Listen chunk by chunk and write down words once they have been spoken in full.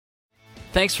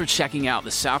Thanks for checking out the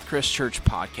Southcrest Church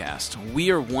podcast.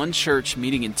 We are one church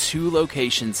meeting in 2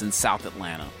 locations in South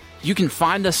Atlanta. You can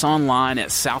find us online at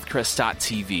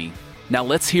southcrest.tv. Now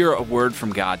let's hear a word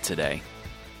from God today.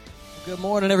 Good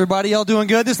morning, everybody. Y'all doing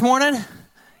good this morning?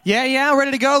 Yeah,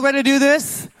 ready to go? Ready to do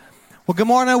this? Well, good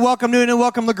morning. Welcome Newton,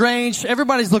 welcome LaGrange.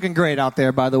 Everybody's looking great out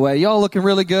there, by the way. Y'all looking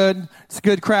really good. It's a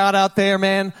good crowd out there,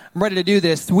 man. I'm ready to do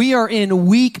this. We are in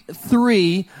week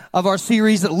 3 of our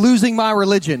series, Losing My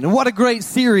Religion. And what a great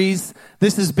series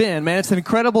this has been, man. It's an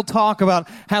incredible talk about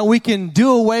how we can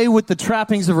do away with the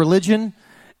trappings of religion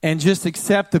and just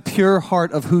accept the pure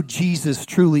heart of who Jesus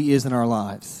truly is in our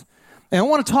lives. And I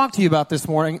want to talk to you about this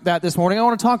morning. I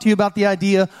want to talk to you about the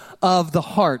idea of the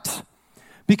heart.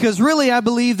 Because really, I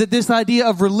believe that this idea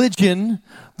of religion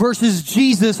versus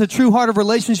Jesus, a true heart of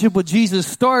relationship with Jesus,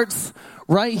 starts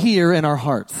right here in our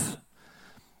hearts.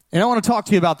 And I want to talk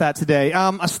to you about that today.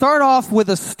 I start off with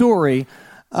a story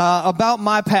about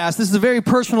my past. This is a very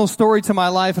personal story to my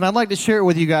life, and I'd like to share it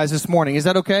with you guys this morning. Is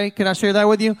that okay? Can I share that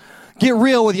with you? Get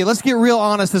real with you. Let's get real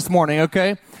honest this morning,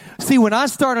 okay? See, when I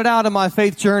started out in my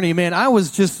faith journey, man, I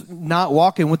was just not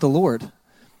walking with the Lord.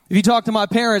 If you talk to my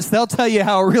parents, they'll tell you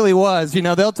how it really was. You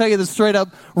know, they'll tell you the straight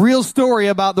up real story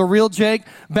about the real Jake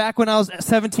back when I was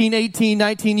 17, 18,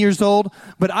 19 years old.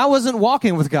 But I wasn't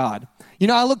walking with God. You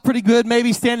know, I look pretty good,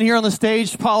 maybe standing here on the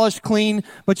stage, polished, clean.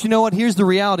 But you know what? Here's the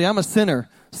reality. I'm a sinner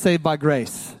saved by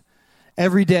grace.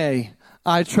 Every day,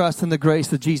 I trust in the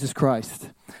grace of Jesus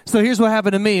Christ. So here's what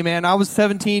happened to me, man. I was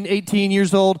 17, 18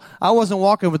 years old. I wasn't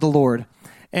walking with the Lord.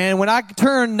 And when I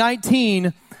turned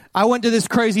 19, I went to this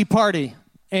crazy party.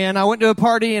 And I went to a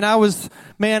party and I was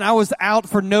out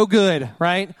for no good,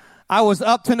 right? I was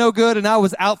up to no good and I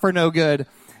was out for no good.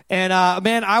 And,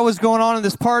 I was going on in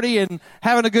this party and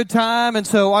having a good time. And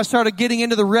so I started getting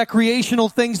into the recreational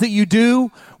things that you do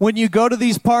when you go to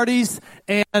these parties.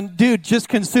 And dude, just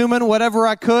consuming whatever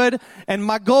I could. And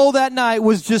my goal that night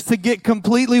was just to get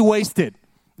completely wasted.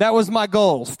 That was my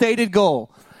goal, stated goal.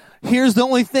 Here's the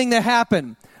only thing that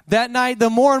happened. That night, the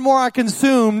more and more I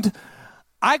consumed,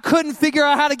 I couldn't figure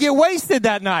out how to get wasted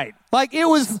that night. Like, it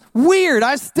was weird.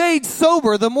 I stayed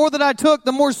sober. The more that I took,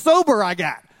 the more sober I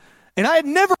got. And I had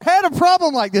never had a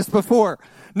problem like this before.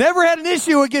 Never had an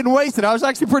issue with getting wasted. I was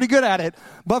actually pretty good at it.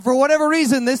 But for whatever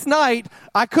reason, this night,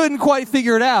 I couldn't quite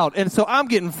figure it out. And so I'm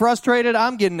getting frustrated.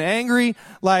 I'm getting angry.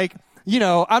 Like, you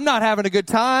know, I'm not having a good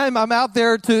time. I'm out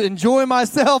there to enjoy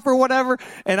myself or whatever.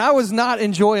 And I was not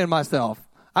enjoying myself.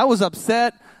 I was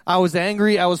upset. I was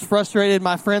angry. I was frustrated.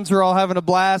 My friends were all having a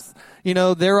blast. You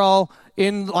know, they're all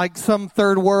in like some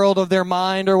third world of their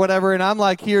mind or whatever. And I'm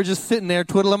like here just sitting there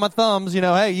twiddling my thumbs. You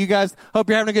know, hey, you guys, hope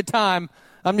you're having a good time.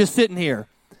 I'm just sitting here.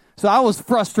 So I was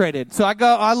frustrated. So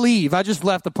I leave. I just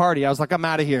left the party. I was like, I'm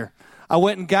out of here. I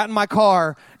went and got in my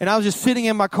car and I was just sitting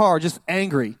in my car, just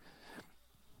angry.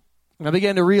 And I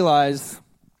began to realize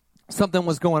something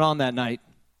was going on that night.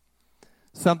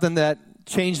 Something that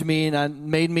changed me and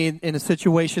made me in a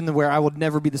situation where I would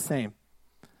never be the same.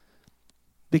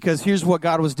 Because here's what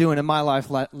God was doing in my life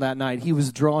that night. He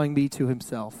was drawing me to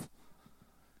himself.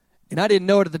 And I didn't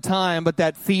know it at the time, but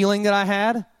that feeling that I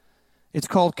had, it's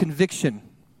called conviction.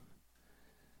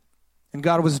 And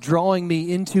God was drawing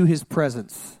me into his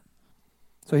presence.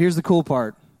 So here's the cool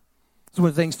part. This is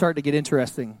when things start to get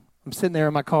interesting. I'm sitting there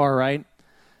in my car, right?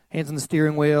 Hands on the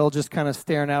steering wheel, just kind of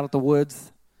staring out at the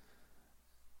woods.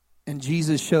 And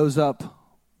Jesus shows up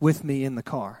with me in the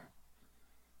car.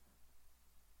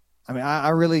 I mean,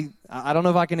 I don't know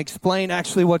if I can explain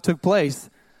actually what took place,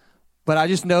 but I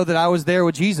just know that I was there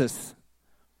with Jesus.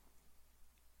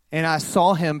 And I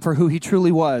saw him for who he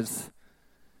truly was.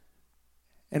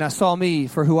 And I saw me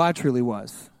for who I truly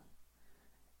was.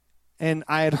 And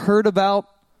I had heard about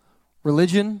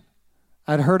religion.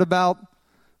 I'd heard about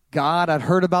God. I'd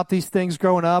heard about these things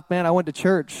growing up. Man, I went to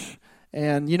church.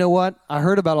 And you know what? I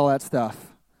heard about all that stuff.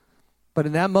 But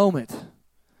in that moment,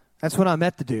 that's when I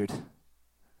met the dude.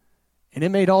 And it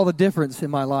made all the difference in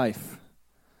my life.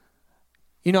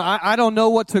 You know, I don't know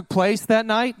what took place that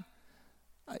night.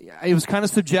 It was kind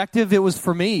of subjective. It was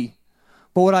for me.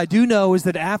 But what I do know is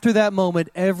that after that moment,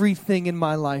 everything in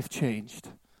my life changed.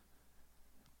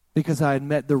 Because I had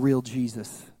met the real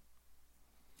Jesus.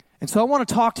 And so I want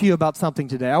to talk to you about something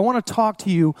today. I want to talk to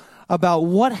you about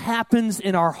what happens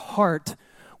in our heart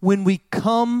when we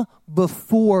come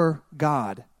before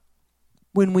God,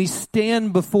 when we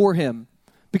stand before him.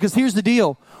 Because here's the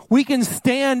deal. We can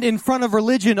stand in front of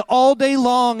religion all day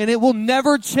long and it will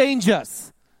never change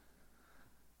us.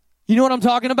 You know what I'm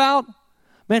talking about?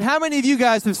 Man, how many of you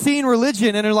guys have seen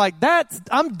religion and are like,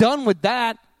 I'm done with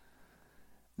that.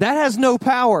 That has no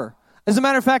power. As a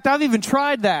matter of fact, I've even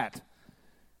tried that.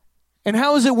 And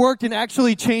how has it worked in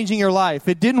actually changing your life?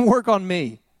 It didn't work on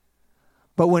me.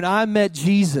 But when I met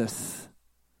Jesus,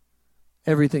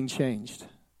 everything changed.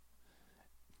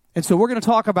 And so we're going to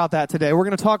talk about that today. We're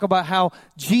going to talk about how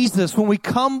Jesus, when we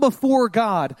come before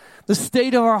God, the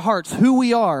state of our hearts, who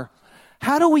we are,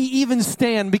 how do we even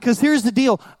stand? Because here's the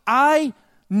deal. I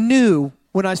knew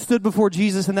when I stood before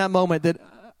Jesus in that moment that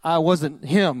I wasn't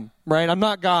him, right? I'm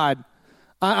not God.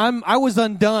 I was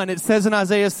undone. It says in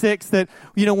Isaiah 6 that,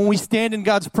 when we stand in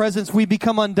God's presence, we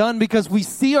become undone because we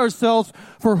see ourselves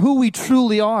for who we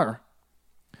truly are.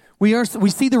 We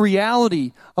see the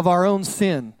reality of our own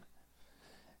sin.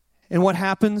 And what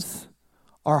happens?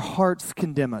 Our hearts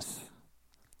condemn us.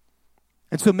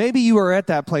 And so maybe you are at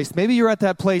that place. Maybe you're at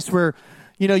that place where,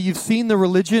 you've seen the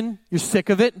religion, you're sick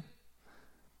of it.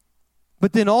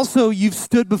 But then also you've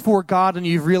stood before God and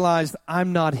you've realized,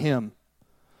 I'm not him.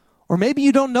 Or maybe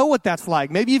you don't know what that's like.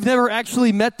 Maybe you've never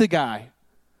actually met the guy.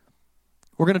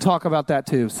 We're going to talk about that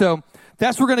too. So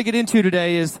that's what we're going to get into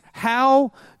today is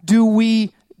how do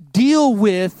we deal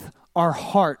with our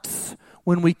hearts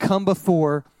when we come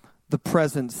before the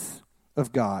presence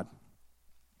of God.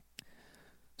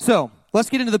 So let's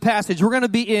get into the passage. We're going to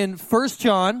be in 1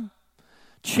 John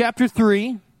chapter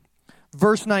 3,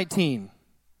 verse 19.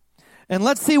 And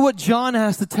let's see what John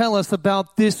has to tell us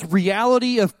about this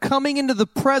reality of coming into the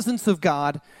presence of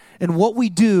God and what we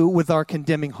do with our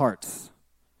condemning hearts.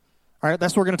 All right,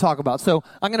 that's what we're going to talk about. So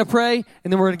I'm going to pray,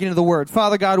 and then we're going to get into the Word.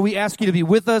 Father God, we ask you to be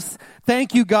with us.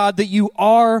 Thank you, God, that you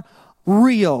are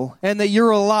real and that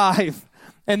you're alive.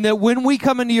 And that when we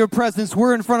come into your presence,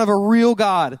 we're in front of a real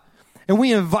God. And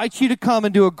we invite you to come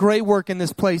and do a great work in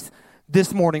this place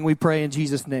this morning. We pray in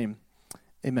Jesus' name.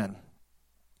 Amen.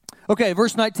 Okay,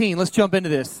 verse 19. Let's jump into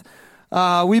this.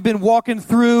 We've been walking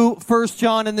through 1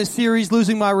 John in this series,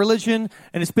 Losing My Religion,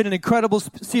 and it's been an incredible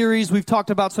series. We've talked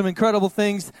about some incredible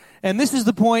things. And this is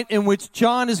the point in which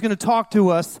John is going to talk to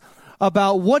us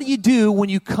about what do you do when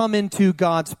you come into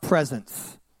God's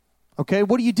presence. Okay,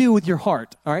 what do you do with your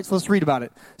heart? All right, so let's read about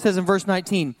it. It says in verse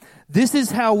 19, this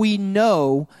is how we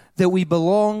know that we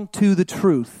belong to the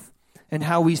truth and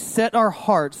how we set our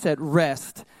hearts at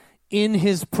rest in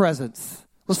his presence.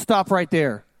 Let's stop right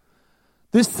there.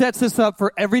 This sets us up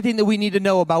for everything that we need to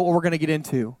know about what we're going to get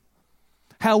into.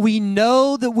 How we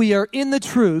know that we are in the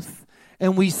truth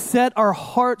and we set our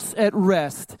hearts at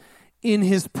rest in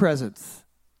his presence.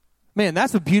 Man,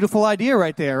 that's a beautiful idea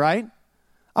right there, right?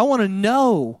 I want to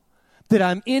know that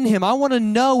I'm in him. I want to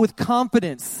know with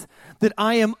confidence that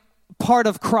I am part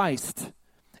of Christ.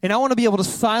 And I want to be able to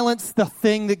silence the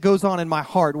thing that goes on in my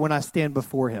heart when I stand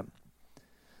before him.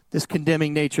 This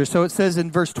condemning nature. So it says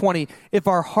in verse 20, if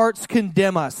our hearts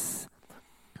condemn us,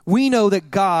 we know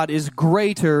that God is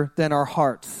greater than our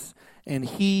hearts, and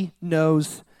he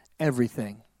knows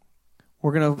everything.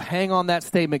 We're going to hang on that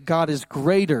statement. God is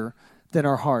greater than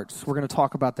our hearts. We're going to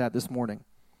talk about that this morning.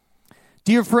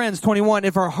 Dear friends, 21,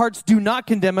 if our hearts do not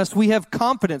condemn us, we have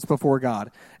confidence before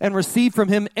God and receive from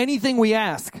him anything we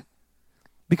ask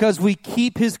because we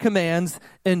keep his commands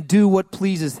and do what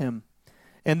pleases him.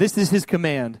 And this is his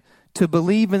command, to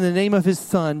believe in the name of his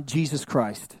Son, Jesus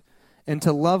Christ, and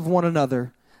to love one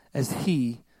another as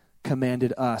he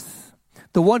commanded us.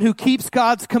 The one who keeps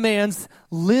God's commands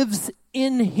lives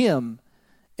in him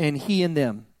and he in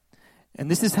them. And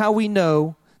this is how we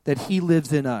know that he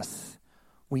lives in us.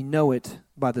 We know it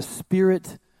by the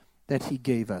Spirit that he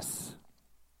gave us.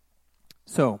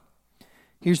 So,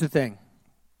 here's the thing.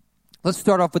 Let's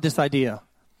start off with this idea.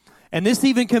 And this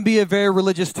even can be a very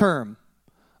religious term,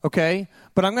 okay?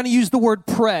 But I'm going to use the word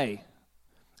pray.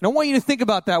 And I want you to think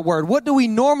about that word. What do we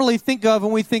normally think of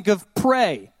when we think of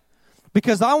pray?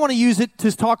 Because I want to use it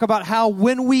to talk about how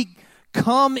when we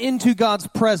come into God's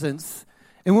presence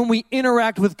and when we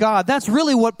interact with God, that's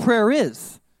really what prayer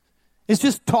is. It's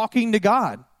just talking to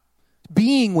God,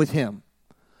 being with him.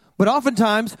 But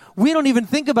oftentimes, we don't even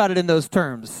think about it in those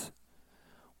terms.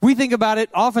 We think about it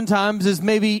oftentimes as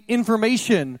maybe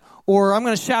information or I'm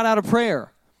going to shout out a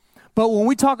prayer. But when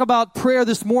we talk about prayer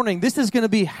this morning, this is going to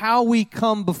be how we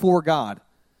come before God.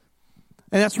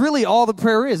 And that's really all the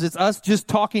prayer is. It's us just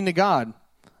talking to God,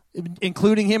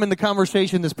 including him in the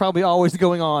conversation that's probably always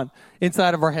going on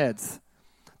inside of our heads.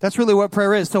 That's really what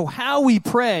prayer is. So how we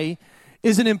pray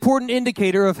is an important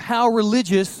indicator of how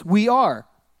religious we are.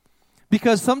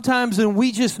 Because sometimes when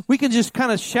we can just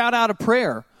kind of shout out a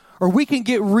prayer, or we can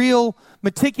get real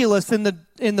meticulous in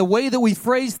the way that we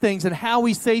phrase things and how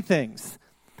we say things.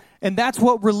 And that's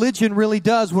what religion really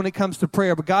does when it comes to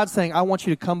prayer. But God's saying, I want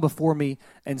you to come before me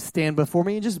and stand before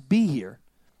me and just be here.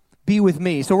 Be with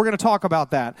me. So we're going to talk about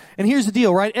that. And here's the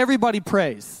deal, right? Everybody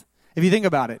prays, if you think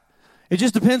about it. It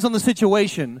just depends on the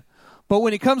situation. But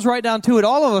when it comes right down to it,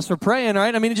 all of us are praying,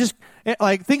 right? I mean,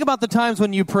 think about the times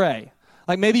when you pray.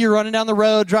 Like maybe you're running down the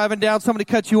road, driving down, somebody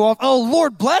cuts you off. Oh,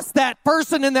 Lord, bless that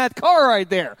person in that car right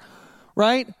there,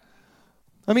 right?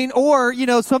 I mean, or,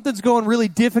 something's going really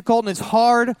difficult and it's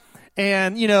hard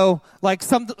and,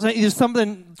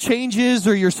 something changes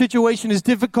or your situation is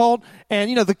difficult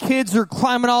and, the kids are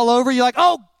climbing all over. You're like,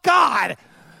 oh, God,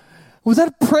 was that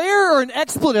a prayer or an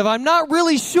expletive? I'm not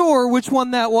really sure which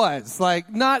one that was.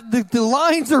 The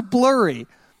lines are blurry.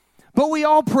 But we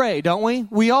all pray, don't we?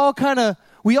 We all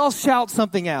shout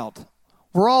something out.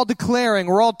 We're all declaring,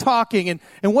 we're all talking,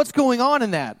 and what's going on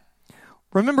in that?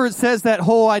 Remember, it says that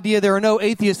whole idea, there are no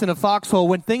atheists in a foxhole.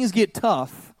 When things get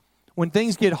tough, when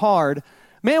things get hard,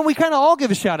 man, we kind of all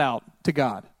give a shout out to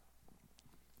God.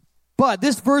 But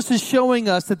this verse is showing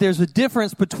us that there's a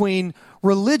difference between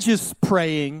religious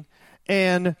praying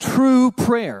and true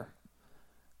prayer.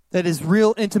 That is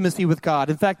real intimacy with God.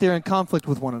 In fact, they're in conflict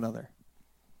with one another.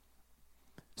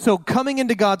 So coming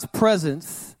into God's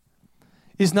presence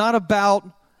is not about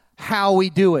how we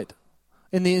do it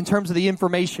in terms of the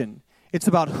information. It's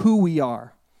about who we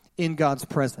are in God's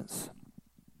presence.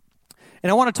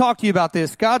 And I want to talk to you about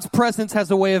this. God's presence has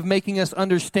a way of making us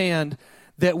understand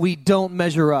that we don't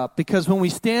measure up. Because when we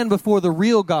stand before the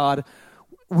real God,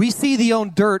 we see the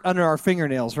own dirt under our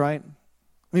fingernails, right?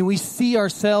 I mean, we see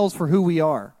ourselves for who we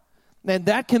are. And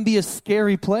that can be a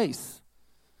scary place.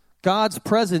 God's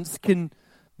presence can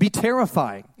be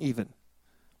terrifying even.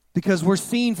 Because we're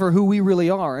seen for who we really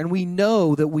are. And we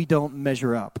know that we don't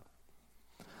measure up.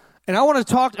 And I want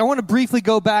to briefly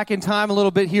go back in time a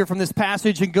little bit here from this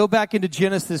passage and go back into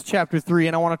Genesis chapter 3.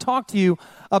 And I want to talk to you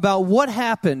about what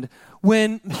happened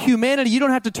when humanity, you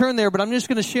don't have to turn there, but I'm just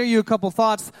going to share with you a couple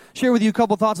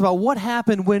thoughts about what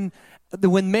happened when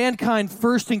mankind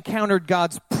first encountered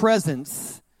God's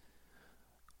presence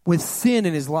with sin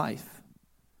in his life.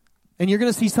 And you're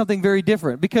going to see something very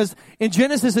different. Because in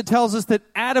Genesis it tells us that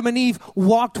Adam and Eve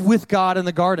walked with God in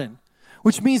the garden.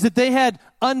 Which means that they had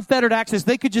unfettered access.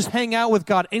 They could just hang out with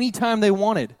God anytime they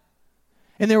wanted.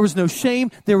 And there was no shame.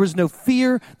 There was no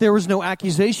fear. There was no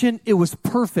accusation. It was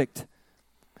perfect.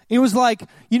 It was like,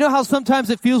 you know how sometimes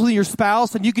it feels with your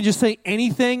spouse and you can just say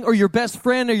anything, or your best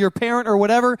friend or your parent or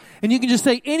whatever, and you can just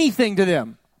say anything to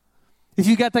them. If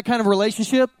you got that kind of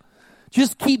relationship,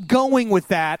 just keep going with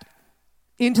that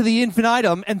into the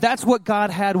infinitum. And that's what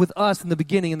God had with us in the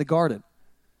beginning in the garden.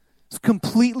 It's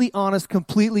completely honest,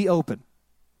 completely open.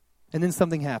 And then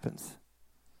something happens.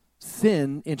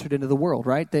 Sin entered into the world,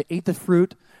 right? They ate the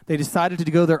fruit. They decided to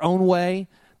go their own way.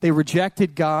 They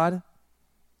rejected God.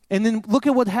 And then look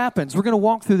at what happens. We're going to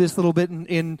walk through this a little bit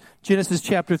in Genesis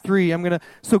chapter 3.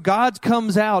 So God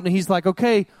comes out and he's like,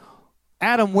 okay,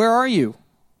 Adam, where are you?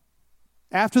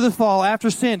 After the fall, after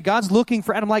sin, God's looking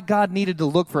for Adam like God needed to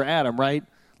look for Adam, right?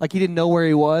 Like he didn't know where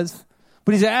he was.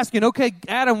 But he's asking, okay,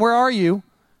 Adam, where are you?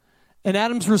 And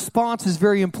Adam's response is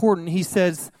very important. He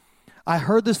says, I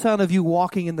heard the sound of you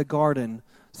walking in the garden,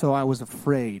 so I was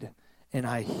afraid, and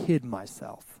I hid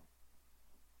myself.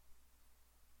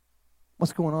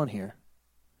 What's going on here?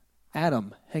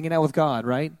 Adam hanging out with God,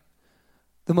 right?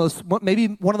 Maybe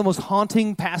one of the most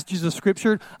haunting passages of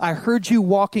Scripture. I heard you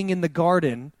walking in the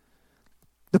garden,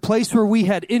 the place where we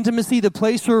had intimacy, the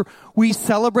place where we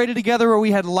celebrated together, where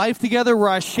we had life together, where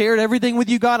I shared everything with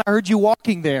you, God. I heard you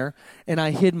walking there, and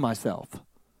I hid myself.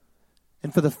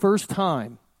 And for the first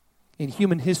time in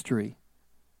human history,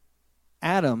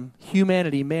 Adam,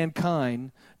 humanity,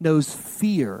 mankind, knows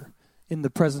fear in the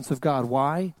presence of God.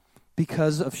 Why?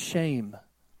 Because of shame.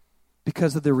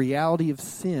 Because of the reality of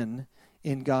sin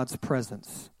in God's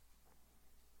presence.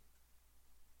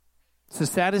 It's the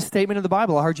saddest statement in the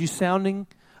Bible. I heard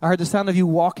the sound of you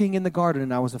walking in the garden,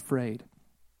 and I was afraid.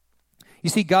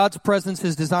 You see, God's presence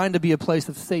is designed to be a place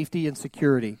of safety and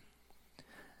security.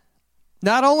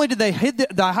 Not only did they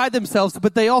hide themselves,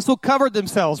 but they also covered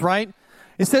themselves, right?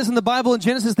 It says in the Bible in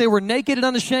Genesis, they were naked and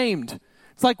unashamed.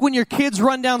 It's like when your kids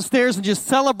run downstairs and just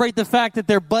celebrate the fact that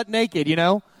they're butt naked, you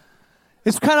know?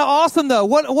 It's kind of awesome, though.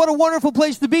 What a wonderful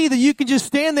place to be, that you can just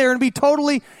stand there and be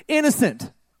totally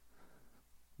innocent.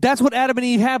 That's what Adam and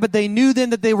Eve had, but they knew then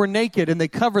that they were naked and they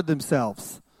covered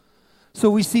themselves.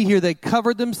 So we see here they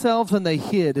covered themselves and they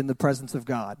hid in the presence of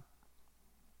God.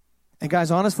 And guys,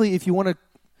 honestly, if you want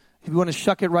to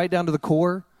shuck it right down to the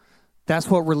core, that's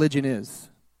what religion is.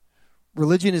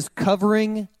 Religion is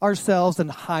covering ourselves and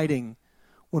hiding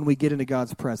when we get into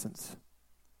God's presence.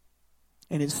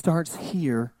 And it starts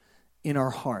here in our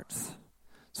hearts.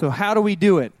 So how do we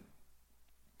do it?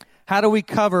 How do we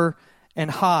cover and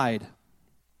hide?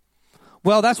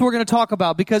 Well, that's what we're going to talk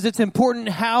about because it's important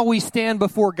how we stand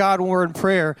before God when we're in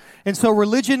prayer. And so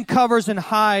religion covers and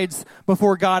hides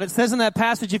before God. It says in that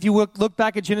passage, if you look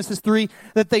back at Genesis 3,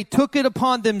 that they took it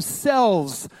upon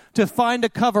themselves to find a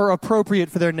cover appropriate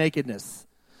for their nakedness.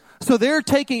 So they're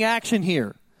taking action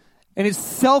here, and it's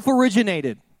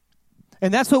self-originated.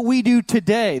 And that's what we do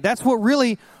today. That's what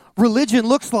really religion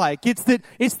looks like. It's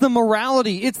the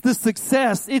morality, it's the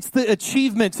success, it's the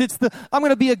achievements, I'm going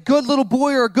to be a good little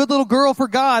boy or a good little girl for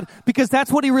God because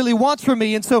that's what he really wants from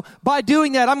me. And so by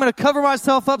doing that, I'm going to cover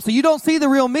myself up so you don't see the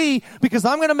real me because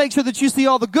I'm going to make sure that you see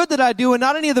all the good that I do and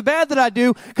not any of the bad that I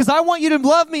do because I want you to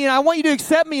love me and I want you to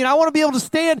accept me and I want to be able to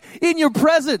stand in your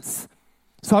presence.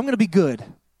 So I'm going to be good.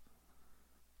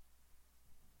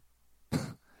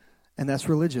 And that's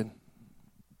religion.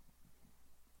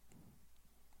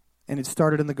 And it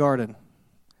started in the garden.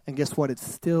 And guess what? It's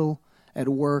still at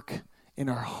work in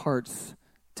our hearts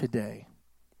today.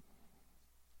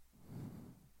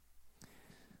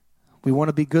 We want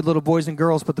to be good little boys and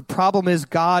girls, but the problem is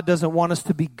God doesn't want us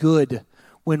to be good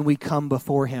when we come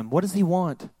before him. What does he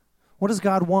want? What does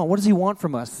God want? What does he want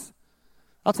from us?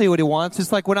 I'll tell you what he wants.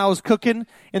 It's like when I was cooking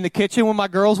in the kitchen with my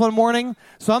girls one morning.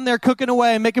 So I'm there cooking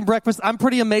away and making breakfast. I'm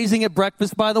pretty amazing at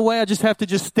breakfast, by the way. I just have to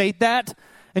just state that.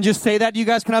 And just say that. You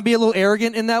guys, can I be a little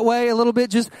arrogant in that way a little bit?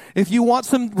 Just, if you want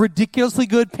some ridiculously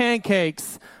good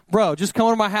pancakes, bro, just come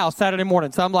over to my house Saturday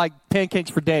morning. So I'm like, pancakes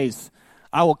for days.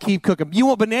 I will keep cooking. You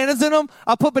want bananas in them?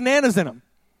 I'll put bananas in them.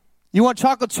 You want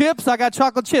chocolate chips? I got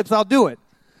chocolate chips. I'll do it.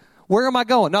 Where am I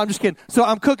going? No, I'm just kidding. So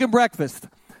I'm cooking breakfast.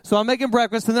 So I'm making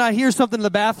breakfast, and then I hear something in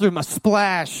the bathroom, a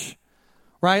splash,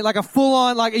 right? Like a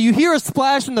full-on, like you hear a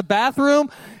splash in the bathroom.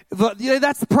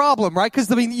 That's the problem, right?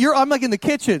 Because, I'm like in the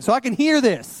kitchen, so I can hear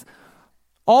this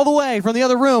all the way from the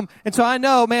other room. And so I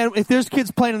know, man, if there's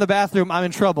kids playing in the bathroom, I'm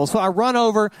in trouble. So I run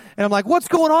over, and I'm like, what's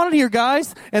going on in here,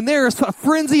 guys? And there's a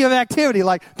frenzy of activity,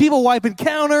 like people wiping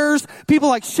counters, people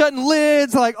like shutting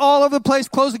lids, like all over the place,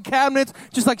 closing cabinets,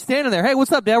 just like standing there. Hey,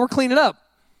 what's up, Dad? We're cleaning up.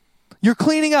 You're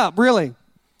cleaning up, really?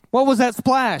 What was that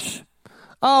splash?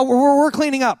 Oh, we're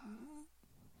cleaning up.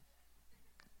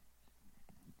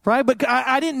 Right? But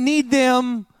I didn't need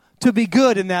them to be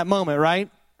good in that moment, right?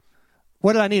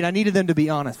 What did I need? I needed them to be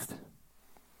honest.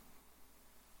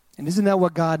 And isn't that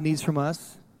what God needs from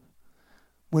us?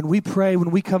 When we pray, when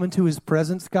we come into his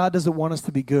presence, God doesn't want us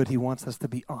to be good. He wants us to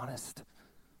be honest.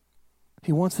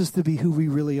 He wants us to be who we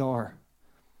really are.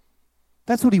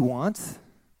 That's what he wants.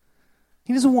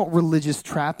 He doesn't want religious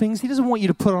trappings. He doesn't want you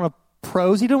to put on a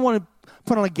prose. He doesn't want to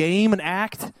put on a game, an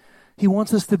act. He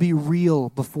wants us to be real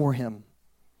before him.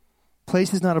 Prayer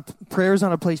is not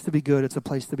a place to be good. It's a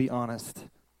place to be honest.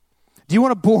 Do you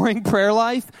want a boring prayer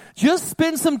life? Just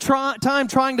spend some time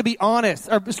trying to be honest,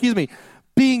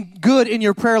 being good in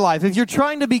your prayer life. If you're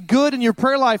trying to be good in your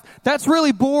prayer life, that's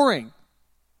really boring.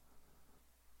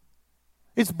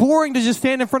 It's boring to just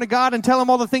stand in front of God and tell him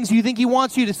all the things you think he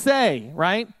wants you to say,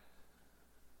 right?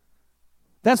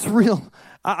 That's real.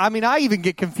 I even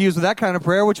get confused with that kind of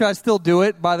prayer, which I still do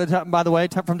it, by the way,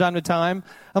 from time to time.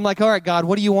 I'm like, all right, God,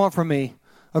 what do you want from me?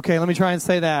 Okay, let me try and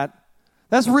say that.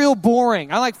 That's real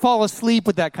boring. I like fall asleep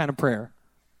with that kind of prayer.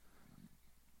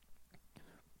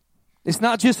 It's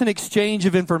not just an exchange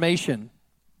of information.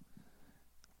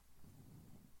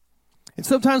 And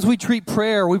sometimes we treat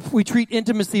prayer, we treat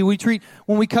intimacy, when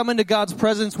we come into God's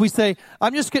presence, we say,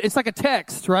 it's like a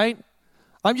text, right?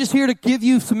 I'm just here to give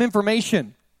you some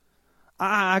information.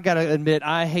 I got to admit,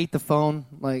 I hate the phone.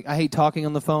 Like, I hate talking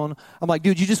on the phone. I'm like,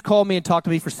 dude, you just called me and talked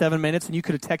to me for 7 minutes, and you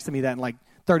could have texted me that in like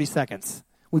 30 seconds.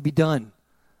 We'd be done,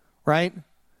 right?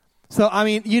 So,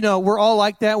 we're all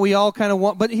like that. We all kind of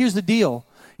want, but here's the deal.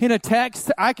 In a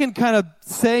text, I can kind of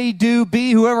say, do,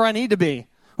 be whoever I need to be,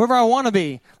 whoever I want to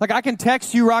be. Like, I can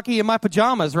text you, Rocky, in my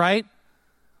pajamas, right?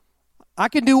 I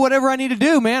can do whatever I need to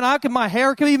do, man. My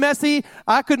hair can be messy.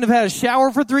 I couldn't have had a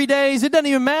shower for 3 days. It doesn't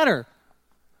even matter.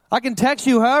 I can text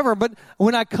you, however, but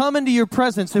when I come into your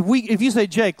presence, if you say,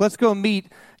 Jake, let's go meet,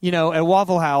 at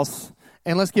Waffle House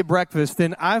and let's get breakfast,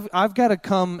 then I've got to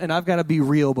come and I've got to be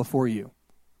real before you.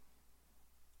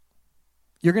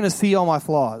 You're going to see all my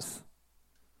flaws.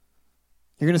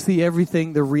 You're going to see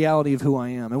everything, the reality of who I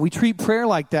am. And we treat prayer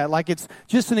like that, like it's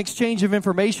just an exchange of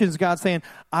information. It's God saying,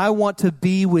 I want to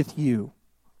be with you.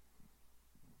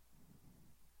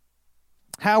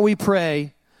 How we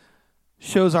pray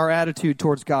shows our attitude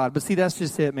towards God. But see, that's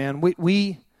just it, man.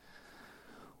 We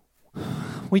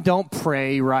don't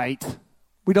pray right.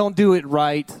 We don't do it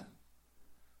right.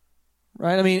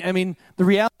 Right? I mean, the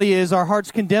reality is our hearts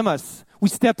condemn us. We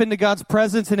step into God's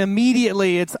presence and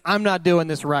immediately I'm not doing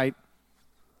this right.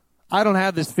 I don't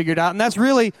have this figured out. And that's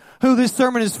really who this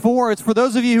sermon is for. It's for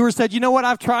those of you who are said, you know what,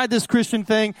 I've tried this Christian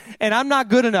thing and I'm not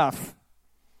good enough.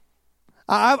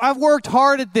 I've worked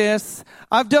hard at this.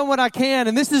 I've done what I can,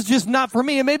 and this is just not for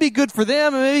me. It may be good for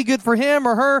them, it may be good for him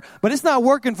or her, but it's not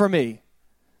working for me.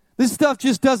 This stuff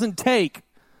just doesn't take.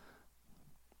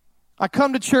 I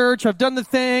come to church, I've done the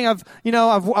thing, I've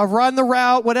run the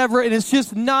route, whatever, and it's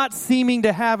just not seeming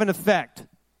to have an effect.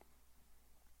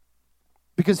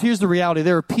 Because here's the reality.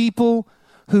 There are people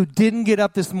who didn't get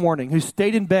up this morning, who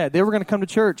stayed in bed. They were going to come to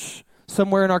church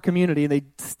somewhere in our community, and they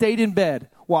stayed in bed.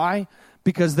 Why?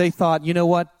 Because they thought, you know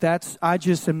what, I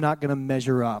just am not going to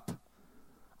measure up.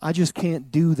 I just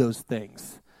can't do those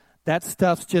things. That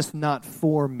stuff's just not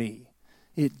for me.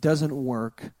 It doesn't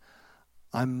work.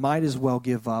 I might as well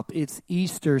give up. It's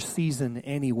Easter season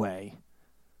anyway,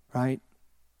 right?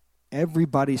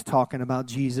 Everybody's talking about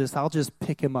Jesus. I'll just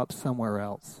pick him up somewhere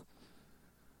else.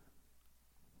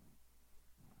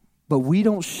 But we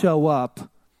don't show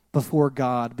up before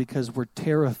God because we're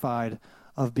terrified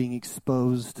of being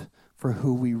exposed for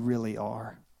who we really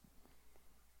are.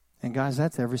 And guys,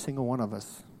 that's every single one of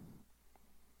us.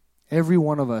 Every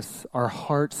one of us, our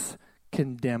hearts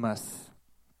condemn us.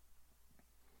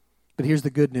 But here's the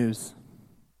good news.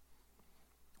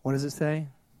 What does it say?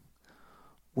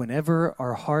 Whenever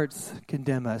our hearts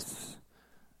condemn us,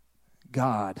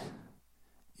 God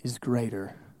is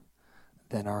greater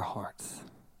than our hearts.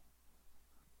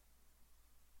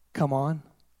 Come on.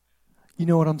 You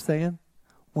know what I'm saying?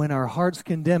 When our hearts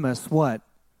condemn us, what?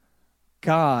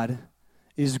 God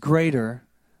is greater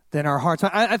than our hearts.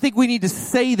 I think we need to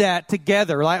say that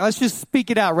together. Like, let's just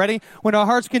speak it out. Ready? When our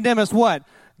hearts condemn us, what?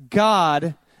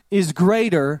 God is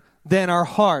greater than our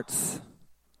hearts.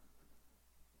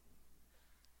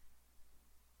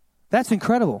 That's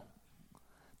incredible.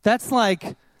 That's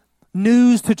like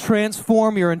news to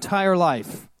transform your entire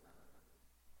life.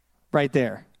 Right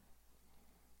there.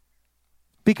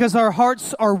 Because our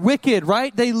hearts are wicked,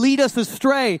 right? They lead us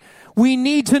astray. We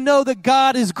need to know that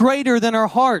God is greater than our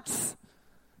hearts.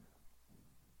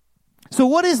 So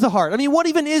what is the heart? I mean, what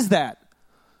even is that?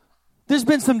 There's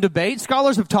been some debate.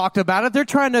 Scholars have talked about it. They're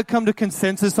trying to come to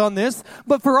consensus on this.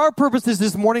 But for our purposes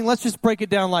this morning, let's just break it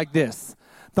down like this.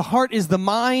 The heart is the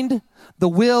mind, the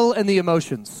will, and the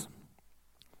emotions.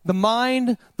 The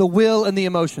mind, the will, and the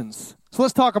emotions. So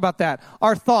let's talk about that.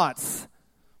 Our thoughts.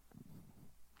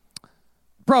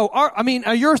 Bro,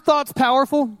 are your thoughts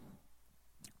powerful?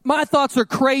 My thoughts are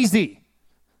crazy.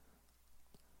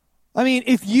 I mean,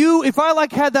 if I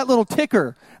had that little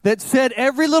ticker that said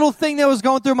every little thing that was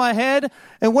going through my head,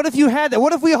 and what if you had that?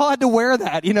 What if we all had to wear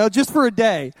that, just for a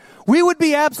day? We would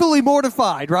be absolutely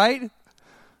mortified, right?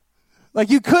 Like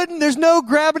you couldn't, there's no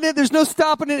grabbing it, there's no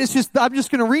stopping it. It's just, I'm just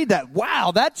going to read that.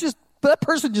 Wow, that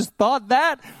person just thought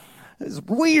that is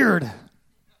weird.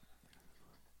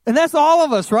 And that's all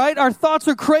of us, right? Our thoughts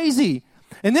are crazy.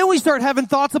 And then we start having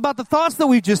thoughts about the thoughts that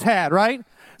we've just had, right?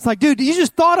 It's like, dude, you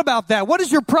just thought about that. What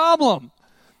is your problem?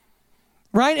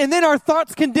 Right? And then our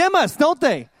thoughts condemn us, don't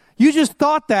they? You just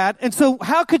thought that. And so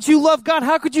how could you love God?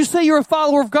 How could you say you're a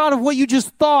follower of God of what you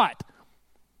just thought?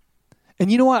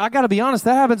 And you know what? I got to be honest.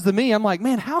 That happens to me. I'm like,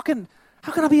 man, how can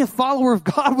I be a follower of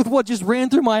God with what just ran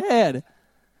through my head?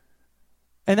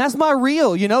 And that's my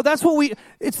real, that's what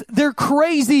they're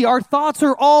crazy. Our thoughts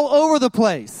are all over the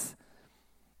place.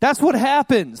 That's what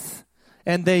happens.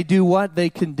 And they do what? They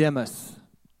condemn us.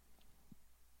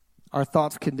 Our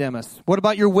thoughts condemn us. What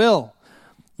about your will?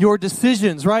 Your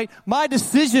decisions, right? My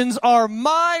decisions are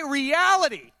my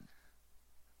reality.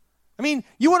 I mean,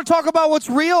 you want to talk about what's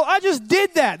real? I just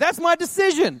did that. That's my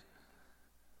decision.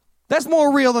 That's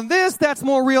more real than this. That's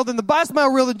more real than the Bible. That's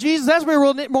more real than Jesus. That's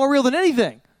more real than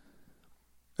anything.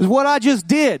 Is what I just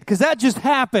did, because that just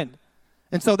happened.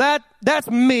 And so that's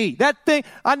me. That thing,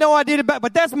 I know I did it back,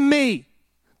 but that's me.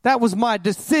 That was my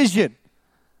decision.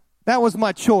 That was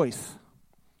my choice.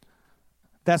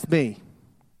 That's me.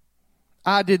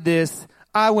 I did this.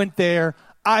 I went there.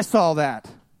 I saw that.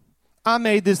 I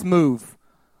made this move.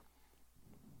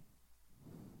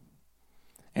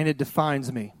 And it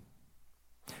defines me.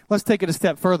 Let's take it a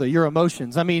step further. Your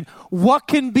emotions. I mean, what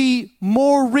can be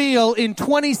more real in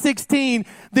 2016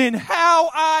 than how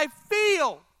I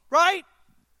feel, right?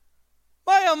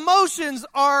 My emotions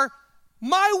are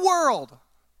my world.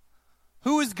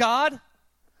 Who is God?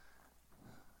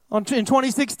 In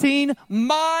 2016,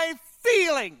 my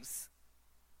feelings.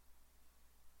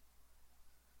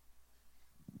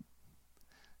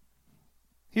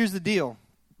 Here's the deal.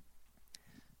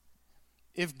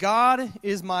 If God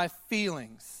is my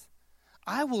feelings,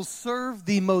 I will serve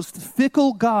the most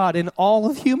fickle God in all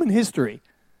of human history.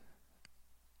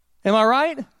 Am I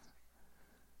right?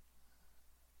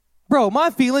 Bro, my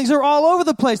feelings are all over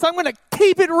the place. I'm going to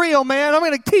keep it real, man. I'm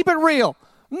going to keep it real.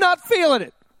 I'm not feeling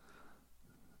it.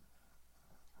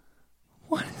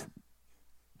 What?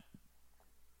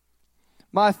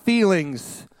 My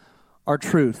feelings are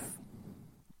truth.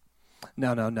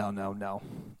 No.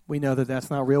 We know that that's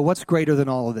not real. What's greater than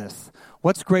all of this?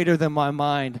 What's greater than my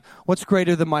mind? What's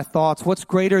greater than my thoughts? What's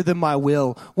greater than my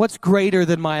will? What's greater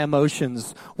than my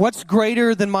emotions? What's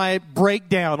greater than my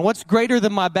breakdown? What's greater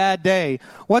than my bad day?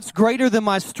 What's greater than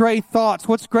my stray thoughts?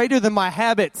 What's greater than my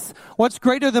habits? What's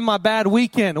greater than my bad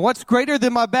weekend? What's greater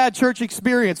than my bad church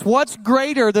experience? What's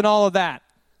greater than all of that?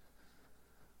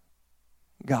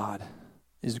 God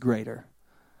is greater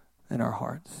than our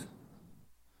hearts.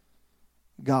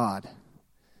 God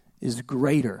is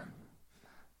greater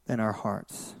than our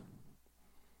hearts.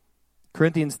 2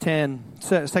 Corinthians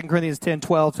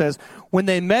 10:12 says, when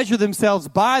they measure themselves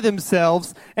by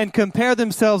themselves and compare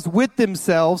themselves with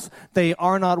themselves, they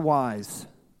are not wise.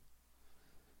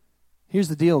 Here's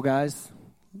the deal, guys,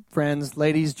 friends,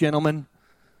 ladies, gentlemen.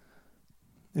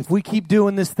 If we keep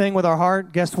doing this thing with our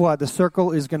heart, guess what? The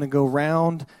circle is going to go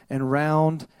round and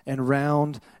round and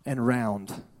round and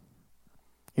round.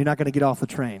 You're not going to get off the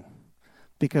train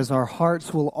because our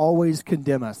hearts will always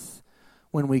condemn us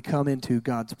when we come into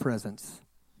God's presence.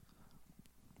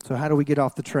 So how do we get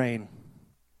off the train?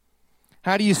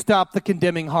 How do you stop the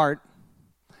condemning heart?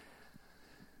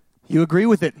 You agree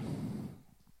with it.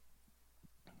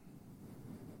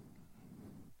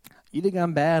 You think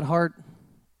I'm bad, heart?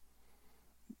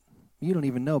 You don't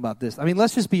even know about this. I mean,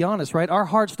 let's just be honest, right? Our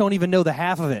hearts don't even know the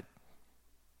half of it.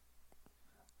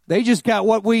 They just got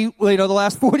what the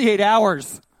last 48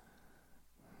 hours.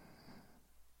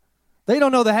 They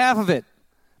don't know the half of it.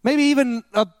 Maybe even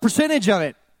a percentage of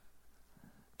it.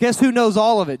 Guess who knows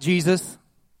all of it? Jesus.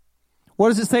 What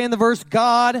does it say in the verse?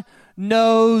 God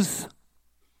knows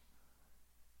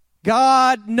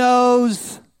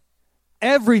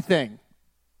everything.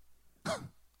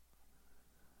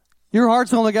 Your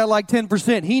heart's only got like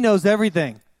 10%. He knows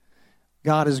everything.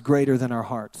 God is greater than our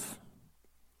hearts.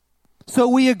 So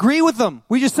we agree with them.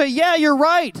 We just say, yeah, you're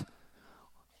right.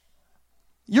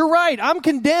 You're right. I'm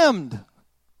condemned.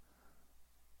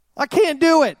 I can't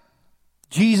do it.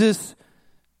 Jesus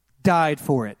died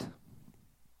for it.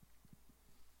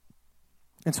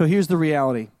 And so here's the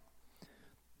reality.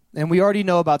 And we already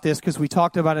know about this because we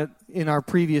talked about it in our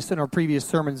previous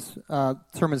sermon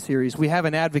series. We have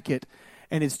an advocate,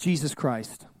 and it's Jesus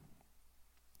Christ.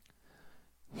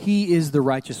 He is the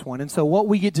righteous one. And so what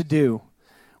we get to do,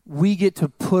 we get to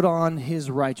put on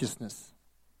his righteousness.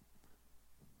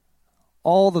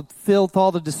 All the filth,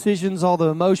 all the decisions, all the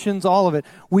emotions, all of it.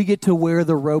 We get to wear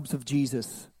the robes of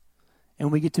Jesus.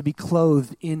 And we get to be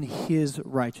clothed in his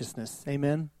righteousness.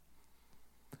 Amen?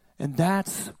 And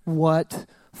that's what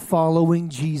following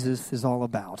Jesus is all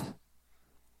about.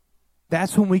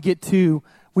 That's when we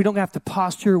don't have to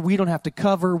posture, we don't have to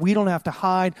cover, we don't have to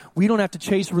hide, we don't have to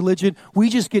chase religion. We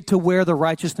just get to wear the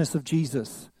righteousness of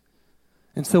Jesus.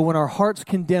 And so when our hearts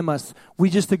condemn us,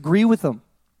 we just agree with them.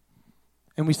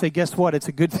 And we say, guess what? It's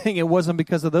a good thing it wasn't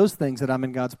because of those things that I'm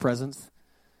in God's presence.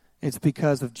 It's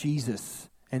because of Jesus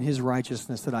and his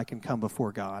righteousness that I can come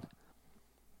before God.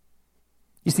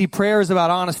 You see, prayer is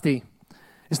about honesty.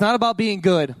 It's not about being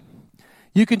good.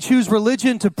 You can choose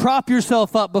religion to prop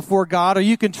yourself up before God, or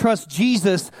you can trust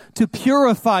Jesus to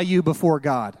purify you before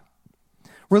God.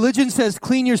 Religion says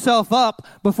clean yourself up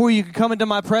before you can come into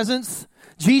my presence.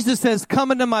 Jesus says,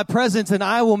 come into my presence and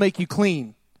I will make you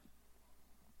clean.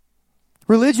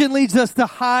 Religion leads us to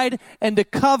hide and to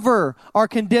cover our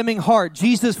condemning heart.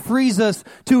 Jesus frees us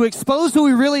to expose who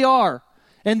we really are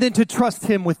and then to trust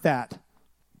him with that.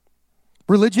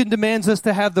 Religion demands us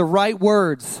to have the right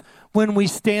words when we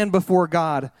stand before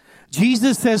God.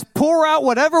 Jesus says, pour out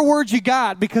whatever words you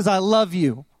got because I love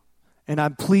you and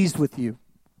I'm pleased with you.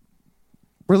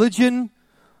 Religion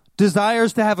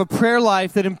desires to have a prayer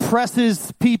life that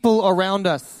impresses people around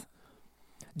us.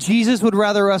 Jesus would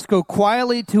rather us go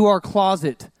quietly to our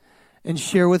closet and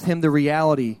share with him the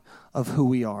reality of who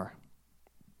we are.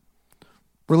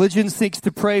 Religion seeks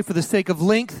to pray for the sake of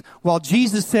length, while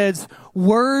Jesus says,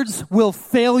 words will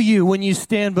fail you when you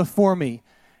stand before me.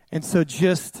 And so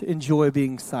just enjoy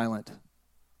being silent.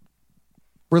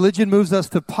 Religion moves us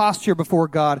to posture before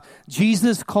God.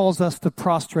 Jesus calls us to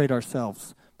prostrate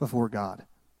ourselves before God.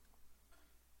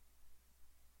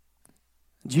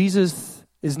 Jesus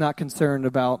is not concerned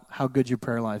about how good your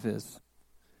prayer life is.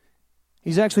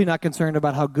 He's actually not concerned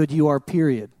about how good you are,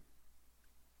 period.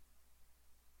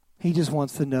 He just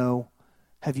wants to know,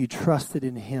 have you trusted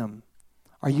in him?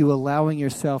 Are you allowing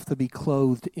yourself to be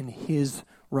clothed in his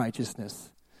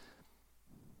righteousness?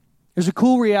 There's a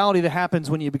cool reality that happens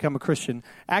when you become a Christian.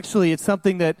 Actually, it's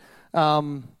something that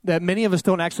that many of us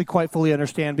don't actually quite fully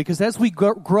understand, because as we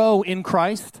grow in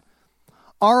Christ,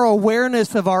 our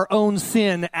awareness of our own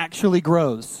sin actually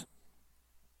grows.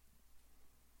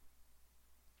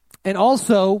 And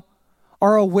also,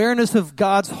 our awareness of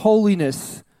God's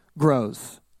holiness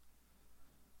grows.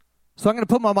 So I'm going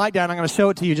to put my mic down. I'm going to show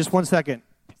it to you. Just one second.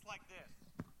 It's like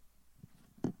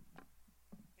this.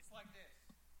 It's like this.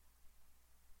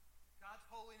 God's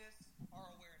holiness, our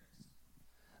awareness.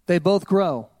 They both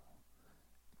grow.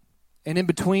 And in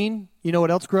between, you know what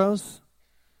else grows?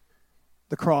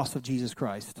 The cross of Jesus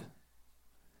Christ.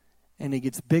 And it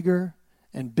gets bigger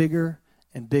and bigger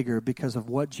and bigger because of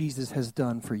what Jesus has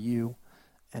done for you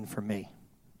and for me.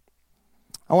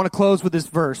 I want to close with this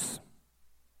verse.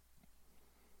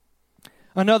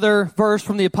 Another verse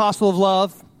from the Apostle of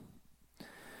Love.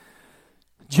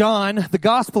 John, the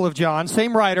Gospel of John,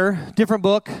 same writer, different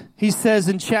book. He says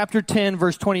in chapter 10,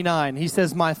 verse 29, he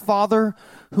says, "My Father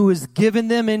who has given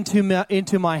them into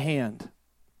my hand."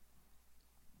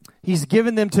 He's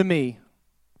given them to me.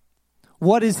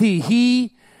 What is he?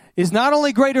 He is not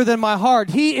only greater than my heart,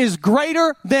 he is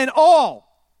greater than all.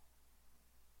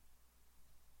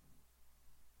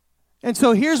 And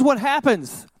so here's what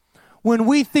happens when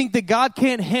we think that God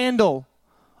can't handle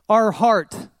our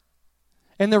heart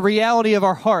and the reality of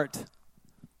our heart.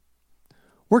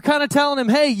 We're kind of telling him,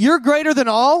 hey, you're greater than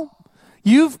all.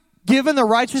 You've given the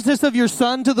righteousness of your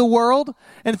Son to the world.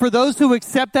 And for those who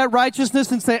accept that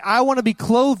righteousness and say, I want to be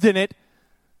clothed in it,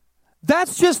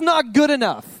 that's just not good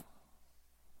enough.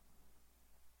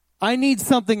 I need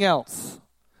something else.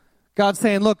 God's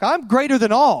saying, look, I'm greater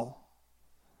than all.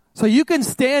 So you can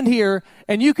stand here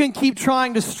and you can keep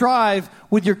trying to strive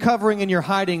with your covering and your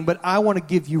hiding, but I want to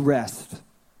give you rest.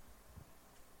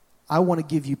 I want to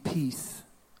give you peace.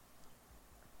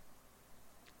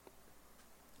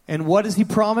 And what does he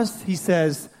promise? He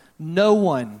says, no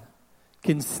one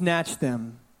can snatch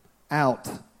them out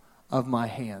of my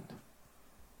hand.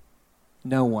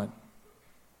 No one.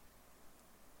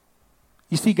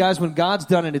 You see, guys, when God's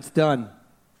done it, it's done.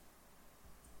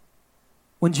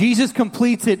 When Jesus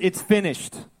completes it, it's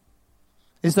finished.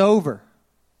 It's over.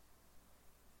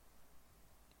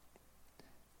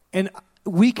 And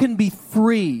we can be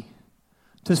free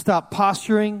to stop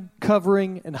posturing,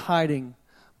 covering, and hiding,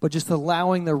 but just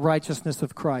allowing the righteousness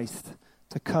of Christ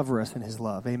to cover us in his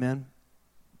love. Amen?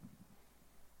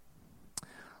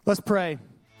 Let's pray.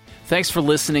 Thanks for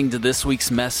listening to this week's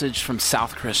message from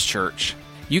Southcrest Church.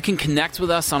 You can connect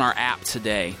with us on our app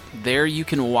today. There you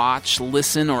can watch,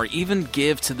 listen, or even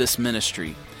give to this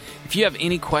ministry. If you have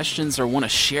any questions or want to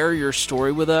share your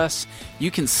story with us, you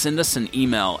can send us an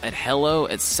email at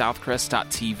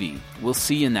hello@southcrest.tv. We'll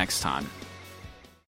see you next time.